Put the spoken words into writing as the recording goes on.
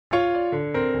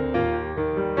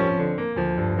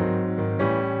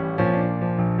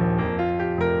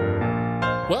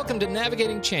Welcome to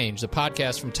Navigating Change, the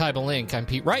podcast from Tybal Inc. I'm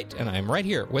Pete Wright, and I'm right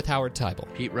here with Howard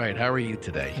Tybal. Pete Wright, how are you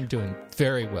today? I'm doing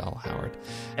very well, Howard.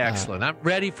 Excellent. I'm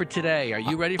ready for today. Are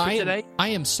you ready for today? I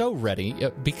am so ready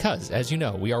because, as you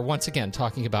know, we are once again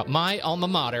talking about my alma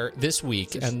mater this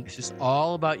week. This is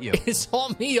all about you. It's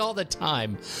all me all the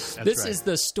time. This is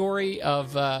the story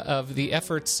of the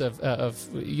efforts of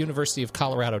University of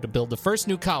Colorado to build the first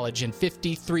new college in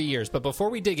 53 years. But before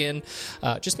we dig in,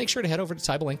 just make sure to head over to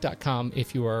tybalinc.com.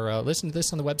 If you are listening to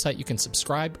this on the website, you can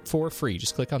subscribe for free.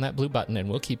 Just click on that blue button, and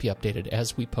we'll keep you updated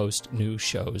as we post new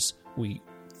shows. We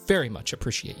very much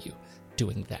appreciate you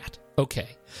doing that. Okay.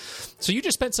 So you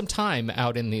just spent some time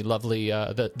out in the lovely,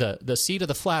 the seat of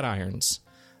the Flatirons,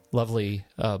 lovely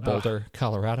Boulder,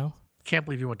 Colorado. Can't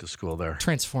believe you went to school there.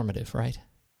 Transformative, right?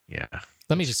 Yeah.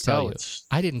 Let me just tell you,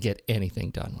 I didn't get anything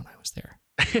done when I was there.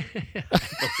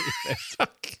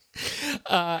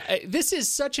 This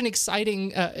is such an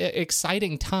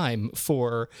exciting time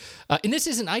for, and this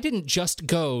isn't. I didn't just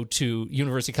go to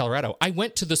University of Colorado. I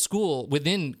went to the school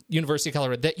within University of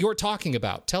Colorado that you're talking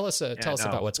about. Tell us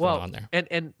about what's going on there.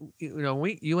 And you know,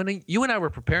 you and I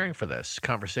were preparing for this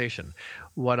conversation.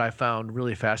 What I found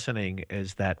really fascinating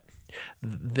is that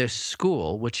this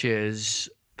school, which is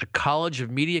the College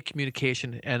of Media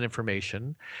Communication and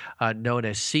Information, known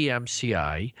as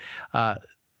CMCI,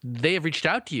 they have reached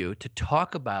out to you to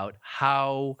talk about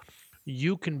how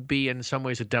you can be, in some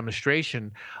ways, a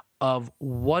demonstration of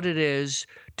what it is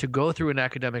to go through an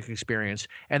academic experience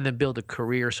and then build a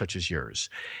career such as yours.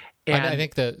 And I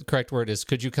think the correct word is,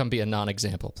 could you come be a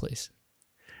non-example, please?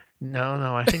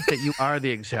 No, I think that you are the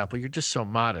example. You're just so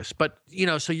modest. But, you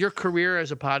know, so your career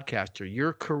as a podcaster,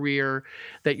 your career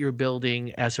that you're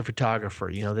building as a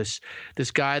photographer, you know, this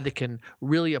guy that can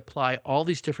really apply all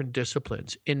these different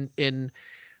disciplines.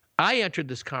 I entered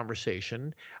this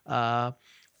conversation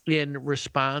in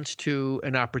response to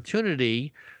an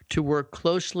opportunity to work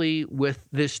closely with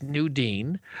this new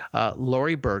dean,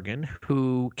 Lori Bergen,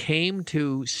 who came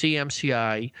to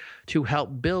CMCI to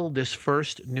help build this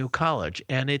first new college.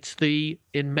 And it's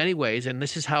in many ways, and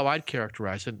this is how I'd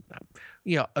characterize it,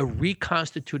 you know, a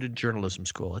reconstituted journalism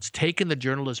school. It's taken the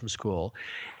journalism school,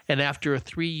 and after a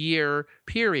 3-year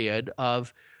period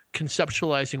of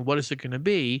conceptualizing what is it going to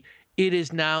be, it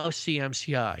is now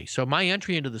CMCI. So my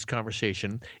entry into this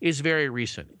conversation is very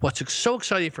recent. What's so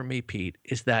exciting for me, Pete,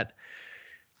 is that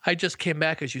I just came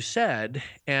back, as you said,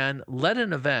 and led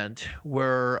an event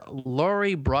where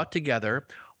Lori brought together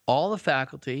all the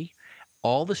faculty,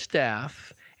 all the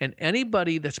staff, and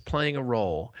anybody that's playing a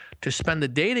role to spend the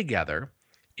day together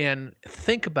and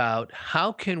think about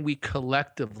how can we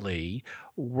collectively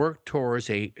work towards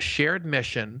a shared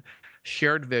mission,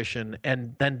 shared vision,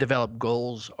 and then develop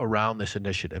goals around this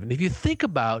initiative. And if you think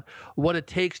about what it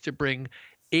takes to bring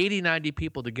 80, 90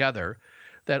 people together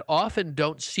that often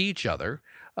don't see each other,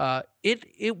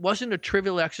 it wasn't a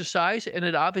trivial exercise, and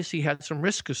it obviously had some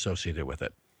risk associated with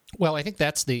it. Well, I think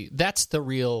that's the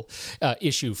real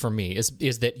issue for me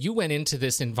is that you went into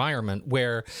this environment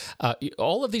where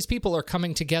all of these people are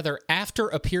coming together after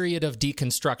a period of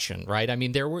deconstruction, right? I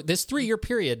mean, there were this 3-year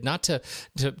period, not to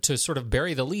sort of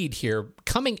bury the lead here,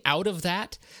 coming out of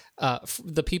that.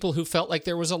 The people who felt like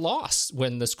there was a loss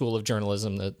when the School of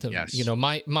Journalism, Yes. You know,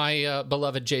 my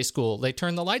beloved J School, they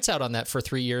turned the lights out on that for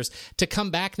 3 years to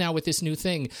come back now with this new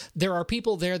thing. There are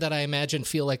people there that I imagine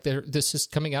feel like this is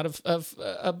coming out of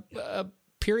a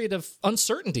period of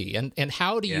uncertainty, and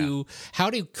how do you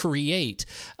create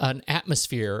an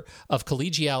atmosphere of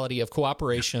collegiality, of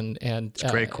cooperation, and it's a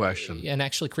great question, and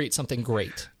actually create something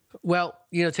great. Well,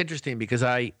 you know, it's interesting because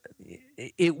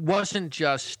it wasn't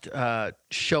just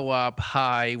show up,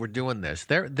 hi, we're doing this.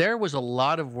 There was a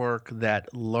lot of work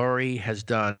that Lori has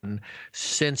done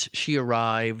since she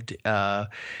arrived at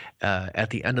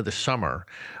the end of the summer,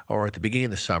 or at the beginning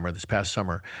of the summer, this past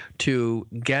summer, to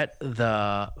get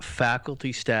the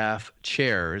faculty, staff,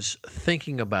 chairs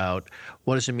thinking about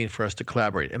what does it mean for us to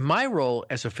collaborate. And my role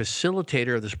as a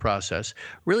facilitator of this process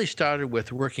really started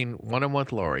with working one-on-one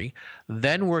with Lori,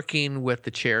 then working with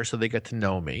the chair so they get to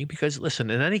know me. Because listen,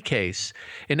 in any case,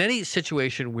 in any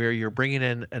situation where you're bringing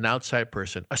in an outside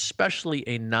person, especially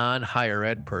a non-higher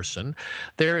ed person,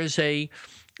 there is a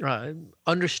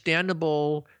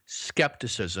understandable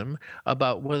skepticism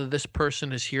about whether this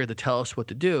person is here to tell us what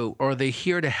to do, or are they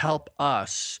here to help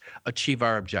us achieve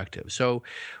our objective. So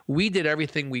we did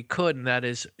everything we could, and that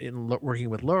is in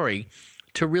working with Lori,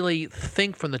 to really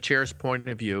think from the chair's point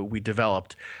of view. We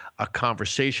developed a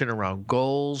conversation around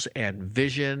goals and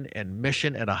vision and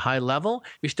mission at a high level.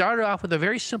 We started off with a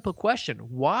very simple question.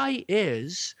 Why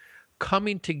is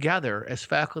coming together as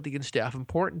faculty and staff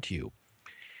important to you?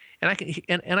 And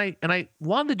I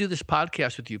wanted to do this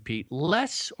podcast with you, Pete,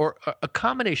 less or a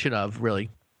combination of really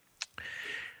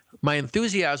my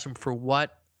enthusiasm for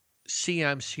what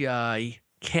CMCI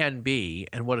can be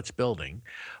and what it's building,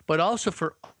 but also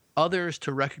for others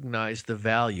to recognize the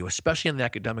value, especially on the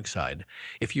academic side,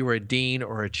 if you were a dean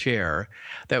or a chair,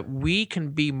 that we can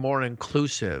be more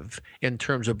inclusive in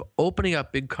terms of opening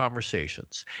up big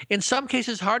conversations. In some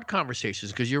cases, hard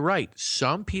conversations, because you're right.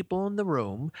 Some people in the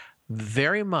room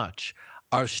very much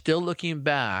are still looking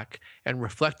back and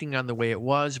reflecting on the way it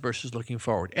was versus looking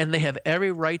forward. And they have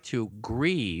every right to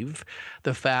grieve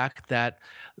the fact that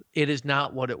it is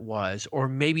not what it was, or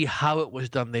maybe how it was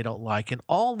done they don't like. And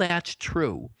all that's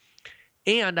true.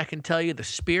 And I can tell you the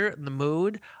spirit and the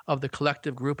mood of the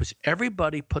collective group is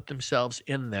everybody put themselves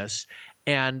in this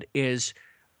and is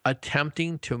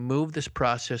attempting to move this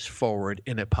process forward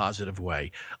in a positive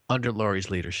way under Lori's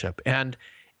leadership. And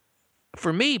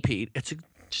for me, Pete, it's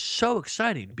so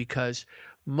exciting because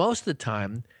most of the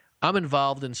time I'm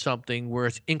involved in something where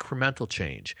it's incremental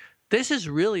change. This is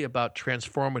really about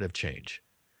transformative change.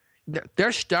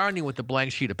 They're starting with a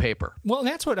blank sheet of paper. Well,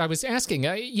 that's what I was asking.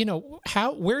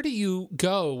 Where do you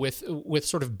go with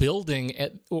sort of building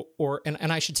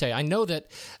and I should say, I know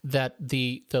that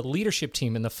the leadership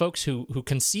team and the folks who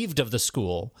conceived of the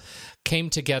school came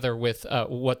together with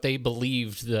what they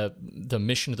believed the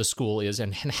mission of the school is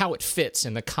and how it fits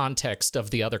in the context of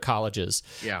the other colleges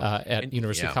at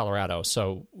University of Colorado.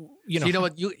 So, you know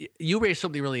what, you raised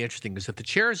something really interesting, is that the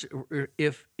chairs,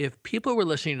 if people were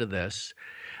listening to this,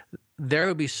 there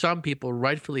would be some people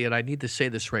rightfully, and I need to say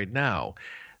this right now,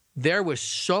 there was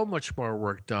so much more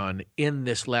work done in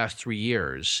this last 3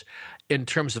 years in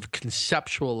terms of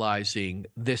conceptualizing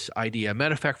this idea.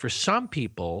 Matter of fact, for some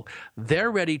people,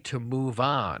 they're ready to move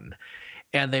on,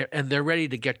 and they're ready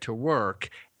to get to work.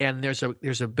 And there's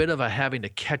a bit of a having to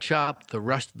catch up the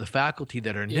rest of the faculty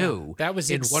that are new. That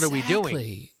was what are we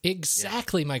doing?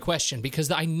 Exactly my question, because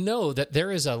I know that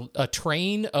there is a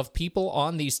train of people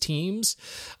on these teams,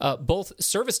 both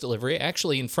service delivery,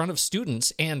 actually in front of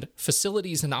students, and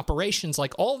facilities and operations,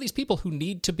 like all these people who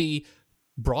need to be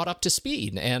brought up to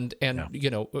speed. And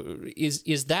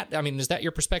is that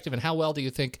your perspective, and how well do you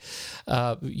think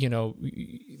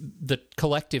the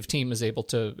collective team is able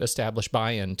to establish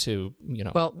buy-in to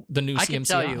the new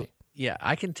CMCI?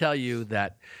 I can tell you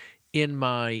that in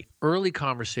my early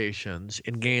conversations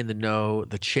in getting to know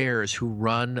the chairs who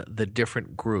run the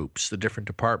different groups, the different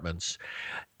departments,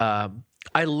 I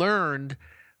learned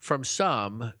from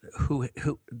some who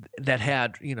that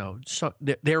had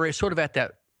they were sort of at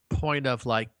that point of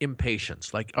like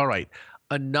impatience, like, all right,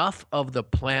 enough of the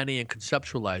planning and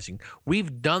conceptualizing.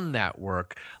 We've done that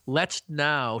work. Let's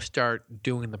now start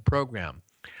doing the program.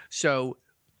 So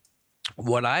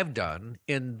what I've done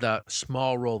in the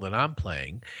small role that I'm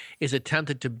playing is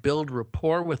attempted to build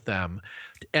rapport with them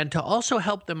and to also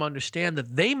help them understand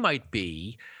that they might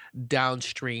be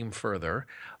downstream further,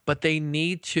 but they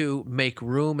need to make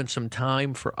room and some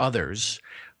time for others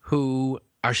who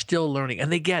are still learning,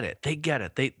 and they get it.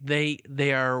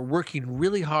 They are working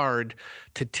really hard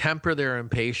to temper their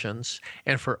impatience,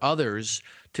 and for others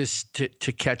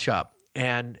to catch up.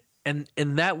 And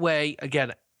in that way,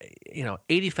 again,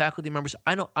 80 faculty members.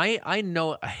 I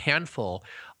know a handful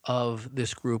of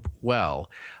this group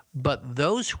well, but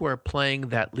those who are playing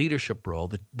that leadership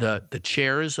role, the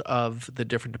chairs of the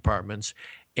different departments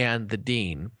and the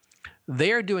dean,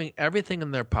 they are doing everything in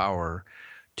their power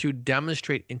to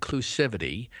demonstrate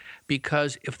inclusivity,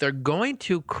 because if they're going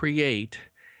to create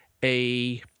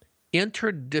a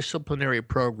interdisciplinary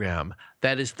program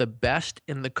that is the best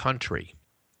in the country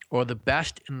or the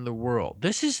best in the world,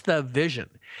 this is the vision.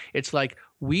 It's like,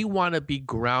 we want to be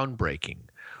groundbreaking.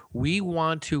 We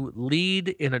want to lead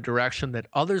in a direction that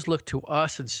others look to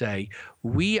us and say,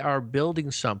 we are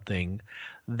building something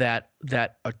that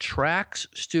attracts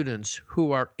students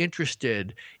who are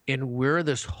interested in where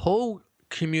this whole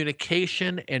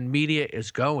communication and media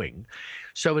is going.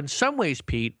 So in some ways,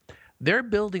 Pete, they're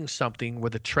building something where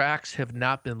the tracks have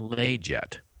not been laid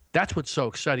yet. That's what's so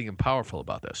exciting and powerful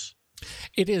about this.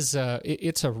 It is.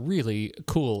 It's a really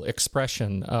cool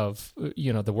expression of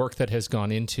the work that has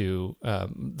gone into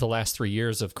the last 3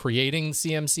 years of creating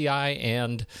CMCI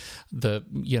and the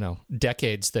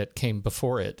decades that came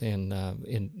before it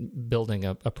in building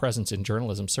a presence in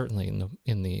journalism, certainly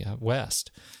in the West.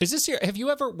 Have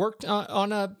you ever worked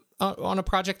on a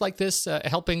project like this,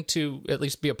 helping to at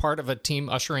least be a part of a team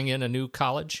ushering in a new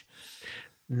college?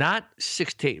 Not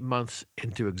 6 to 8 months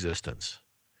into existence.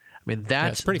 I mean,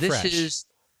 that's pretty fresh.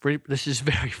 This is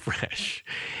very fresh.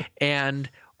 And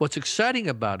what's exciting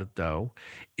about it, though,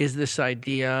 is this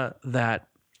idea that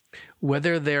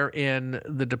whether they're in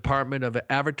the Department of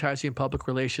Advertising, Public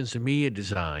Relations, and Media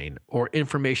Design, or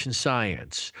Information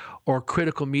Science, or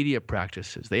Critical Media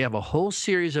Practices. They have a whole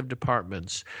series of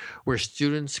departments where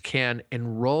students can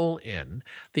enroll in.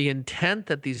 The intent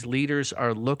that these leaders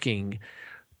are looking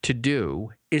to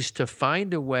do is to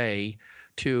find a way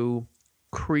to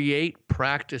create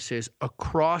practices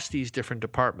across these different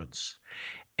departments.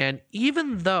 And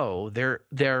even though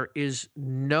there is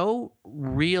no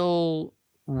real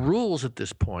rules at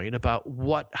this point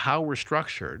about how we're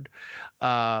structured,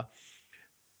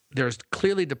 there's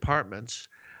clearly departments.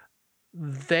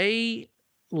 They,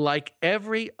 like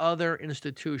every other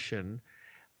institution,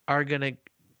 are going to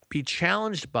be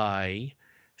challenged by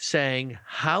saying,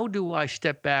 how do I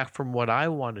step back from what I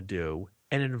want to do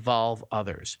and involve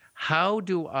others? How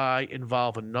do I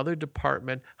involve another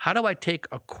department? How do I take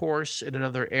a course in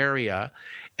another area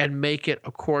and make it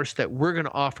a course that we're going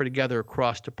to offer together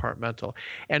across departmental?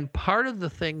 And part of the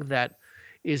thing that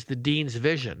is the dean's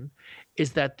vision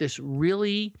is that this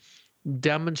really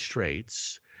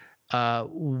demonstrates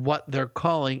what they're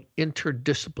calling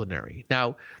interdisciplinary.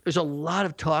 Now, there's a lot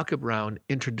of talk around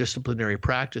interdisciplinary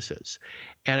practices,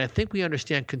 and I think we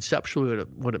understand conceptually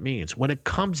what it means. When it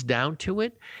comes down to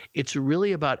it, it's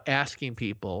really about asking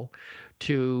people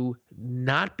to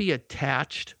not be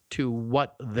attached to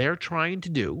what they're trying to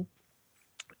do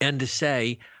and to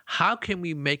say, how can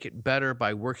we make it better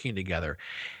by working together?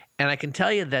 And I can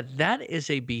tell you that that is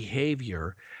a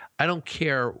behavior. I don't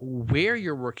care where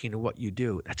you're working or what you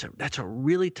do. That's a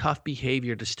really tough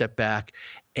behavior to step back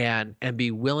and be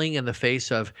willing, in the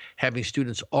face of having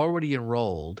students already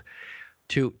enrolled,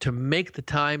 to make the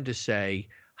time to say,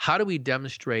 how do we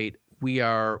demonstrate we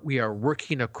are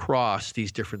working across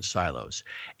these different silos?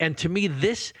 And to me,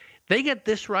 they get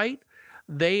this right.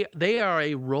 They are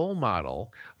a role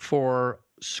model for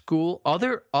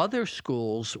other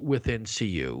schools within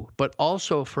CU, but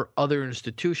also for other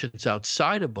institutions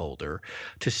outside of Boulder,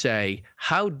 to say,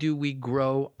 how do we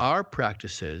grow our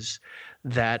practices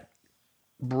that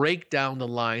break down the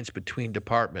lines between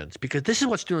departments? Because this is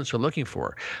what students are looking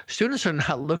for. Students are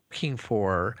not looking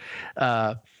for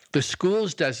the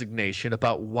school's designation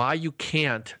about why you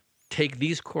can't take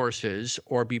these courses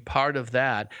or be part of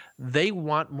that. They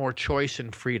want more choice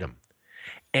and freedom.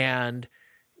 And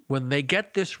when they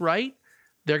get this right,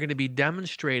 they're going to be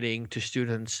demonstrating to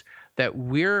students that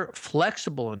we're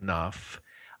flexible enough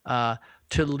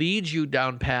to lead you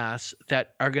down paths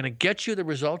that are going to get you the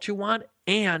results you want,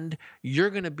 and you're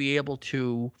going to be able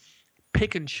to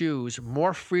pick and choose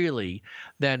more freely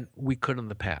than we could in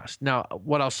the past. Now,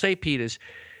 what I'll say, Pete, is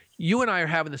you and I are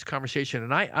having this conversation,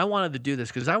 and I wanted to do this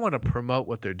because I want to promote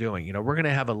what they're doing. You know, we're going to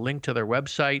have a link to their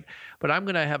website, but I'm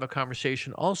going to have a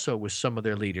conversation also with some of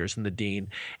their leaders and the dean.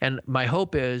 And my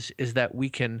hope is that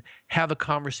we can have a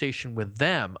conversation with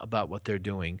them about what they're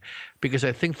doing, because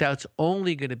I think that's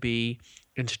only going to be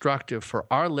instructive for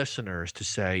our listeners to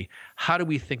say, how do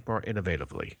we think more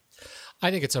innovatively? I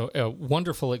think it's a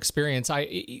wonderful experience.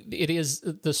 It is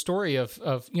the story of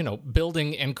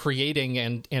building and creating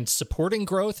and supporting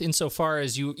growth insofar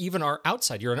as you even are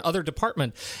outside. You're in another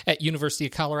department at University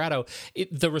of Colorado.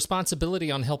 The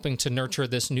responsibility on helping to nurture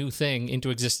this new thing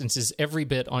into existence is every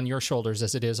bit on your shoulders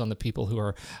as it is on the people who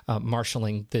are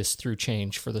marshaling this through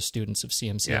change for the students of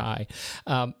CMCI.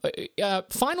 Yeah.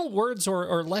 Final words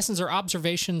or lessons or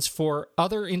observations for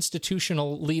other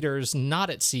institutional leaders not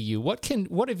at CU.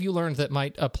 What have you learned that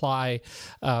might apply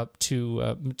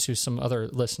to some other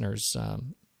listeners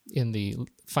in the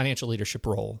financial leadership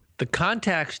role? The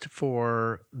context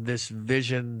for this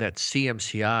vision that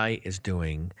CMCI is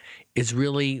doing is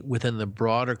really within the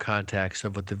broader context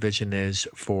of what the vision is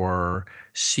for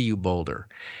CU Boulder.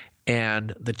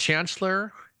 And the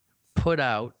chancellor put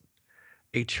out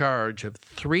a charge of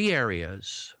 3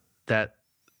 areas that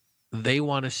they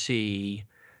want to see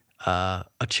a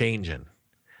change in,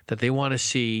 that they want to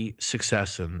see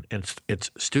success in. And it's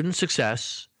student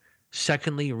success,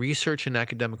 secondly, research and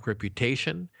academic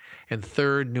reputation, and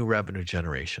third, new revenue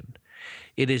generation.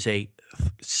 It is a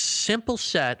simple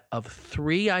set of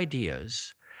 3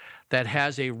 ideas that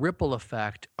has a ripple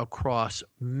effect across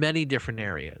many different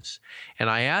areas. And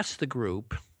I asked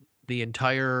the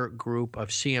entire group of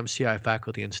CMCI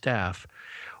faculty and staff,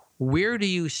 where do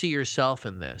you see yourself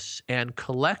in this? And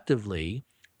collectively,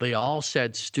 they all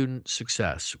said student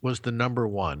success was the number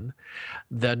 1.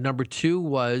 The number 2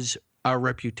 was our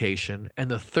reputation. And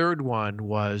the third one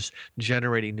was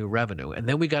generating new revenue. And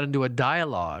then we got into a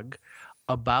dialogue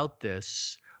about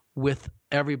this with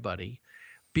everybody.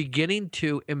 beginning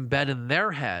to embed in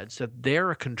their heads that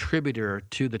they're a contributor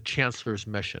to the chancellor's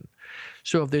mission.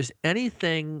 So if there's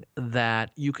anything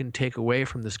that you can take away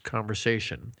from this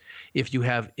conversation, if you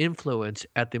have influence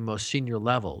at the most senior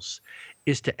levels,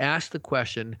 is to ask the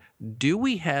question, do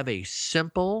we have a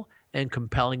simple and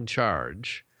compelling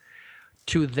charge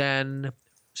to then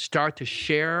start to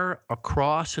share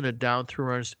across and down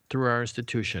through our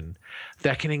institution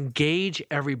that can engage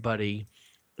everybody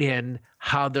in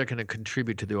how they're going to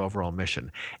contribute to the overall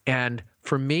mission? And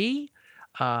for me,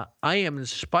 I am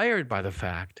inspired by the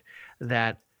fact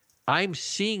that I'm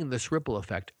seeing this ripple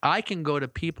effect. I can go to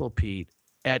people, Pete,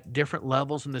 at different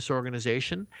levels in this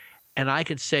organization, and I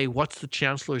can say, what's the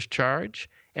chancellor's charge?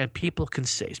 And people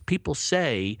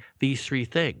say these three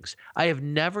things. I have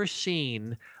never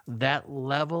seen that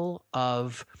level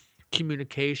of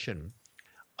communication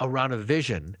around a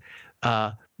vision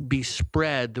be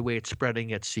spread the way it's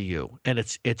spreading at CU. And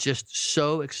it's just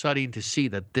so exciting to see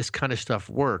that this kind of stuff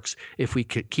works if we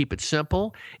could keep it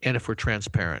simple and if we're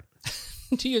transparent.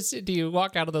 Do you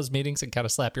walk out of those meetings and kind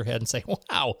of slap your head and say,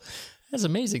 wow, that's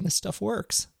amazing, this stuff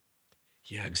works?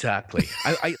 Yeah, exactly.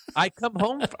 I come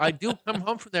home. I do come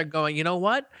home from there going, you know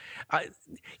what?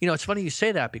 It's funny you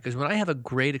say that, because when I have a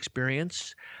great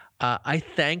experience, I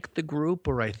thank the group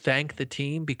or I thank the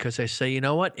team, because I say, you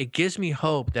know what? It gives me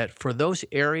hope that for those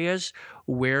areas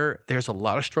where there's a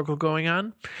lot of struggle going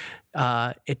on,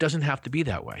 it doesn't have to be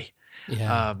that way.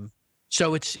 Yeah.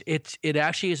 So it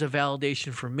actually is a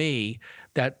validation for me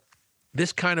that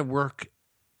this kind of work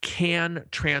can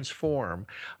transform,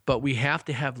 but we have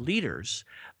to have leaders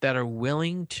that are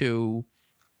willing to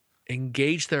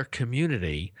engage their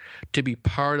community to be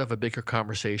part of a bigger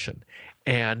conversation.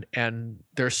 And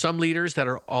there are some leaders that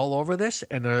are all over this,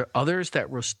 and there are others that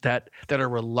are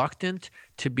reluctant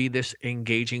to be this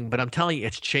engaging. But I'm telling you,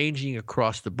 it's changing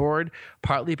across the board,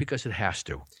 partly because it has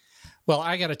to. Well,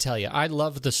 I got to tell you, I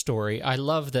love the story. I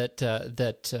love that,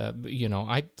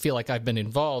 I feel like I've been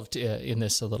involved in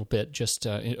this a little bit just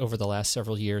over the last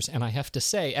several years. And I have to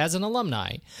say, as an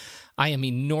alumni, I am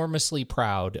enormously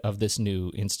proud of this new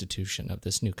institution, of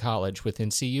this new college within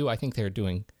CU. I think they're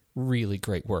doing really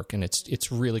great work, and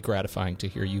it's really gratifying to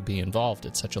hear you be involved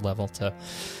at such a level to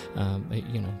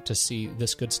see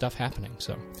this good stuff happening.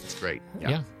 So it's great.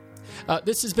 Yeah.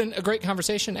 This has been a great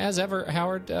conversation, as ever,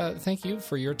 Howard. Thank you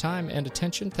for your time and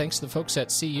attention. Thanks to the folks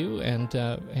at CU, and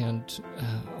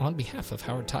on behalf of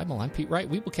Howard Teibel, I'm Pete Wright.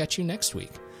 We will catch you next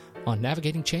week on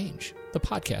Navigating Change, the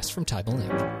podcast from Teibel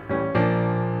Inc.